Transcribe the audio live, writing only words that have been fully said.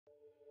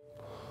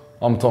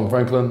I'm Tom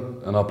Franklin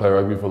and I play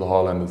rugby for the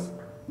Highlanders.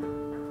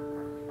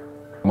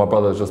 My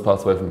brother has just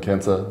passed away from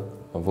cancer.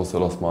 I've also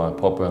lost my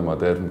papa and my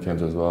dad from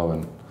cancer as well,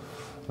 and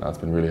it's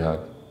been really hard.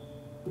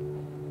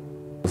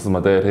 This is my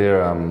dad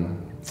here.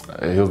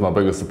 He was my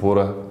biggest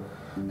supporter.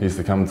 He used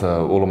to come to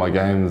all of my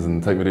games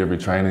and take me to every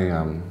training.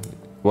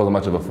 He wasn't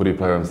much of a footy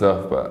player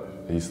himself, but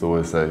he used to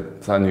always say,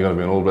 "Son, you're going to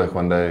be an All Black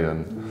one day,"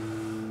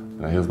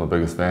 and he was my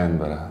biggest fan.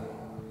 But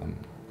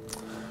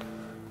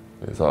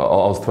so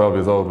I was 12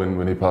 years old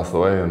when he passed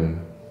away, and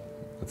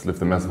it's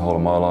left a massive hole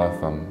in my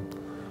life.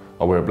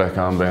 I wear a black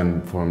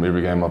armband for him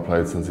every game I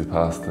played since he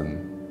passed,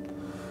 and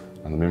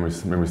the memory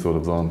still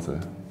lives on. So,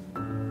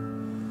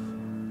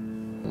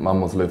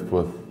 Mum was left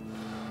with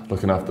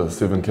looking after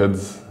 7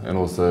 kids and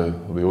also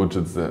the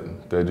orchards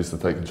that Dad used to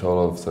take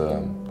control of.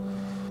 So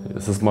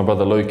this is my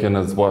brother Luke and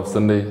his wife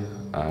Cindy.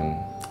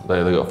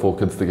 They got 4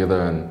 kids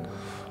together, and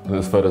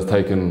this photo's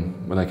taken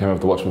when they came over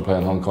to watch me play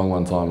in Hong Kong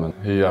one time. And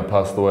he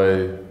passed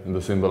away in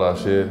December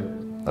last year.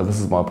 This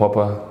is my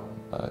papa.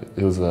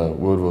 He was a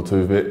World War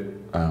II vet.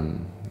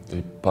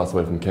 He passed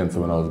away from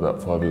cancer when I was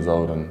about 5 years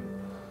old, and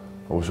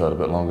I wish I had a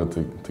bit longer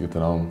to get to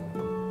know him.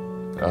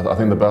 I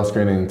think the bowel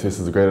screening test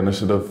is a great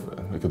initiative.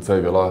 It could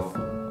save your life.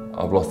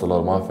 I've lost a lot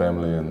of my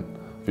family, and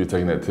if you're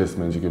taking that test, it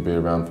means you could be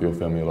around for your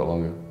family a lot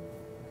longer.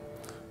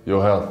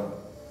 Your health,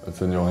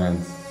 it's in your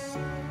hands.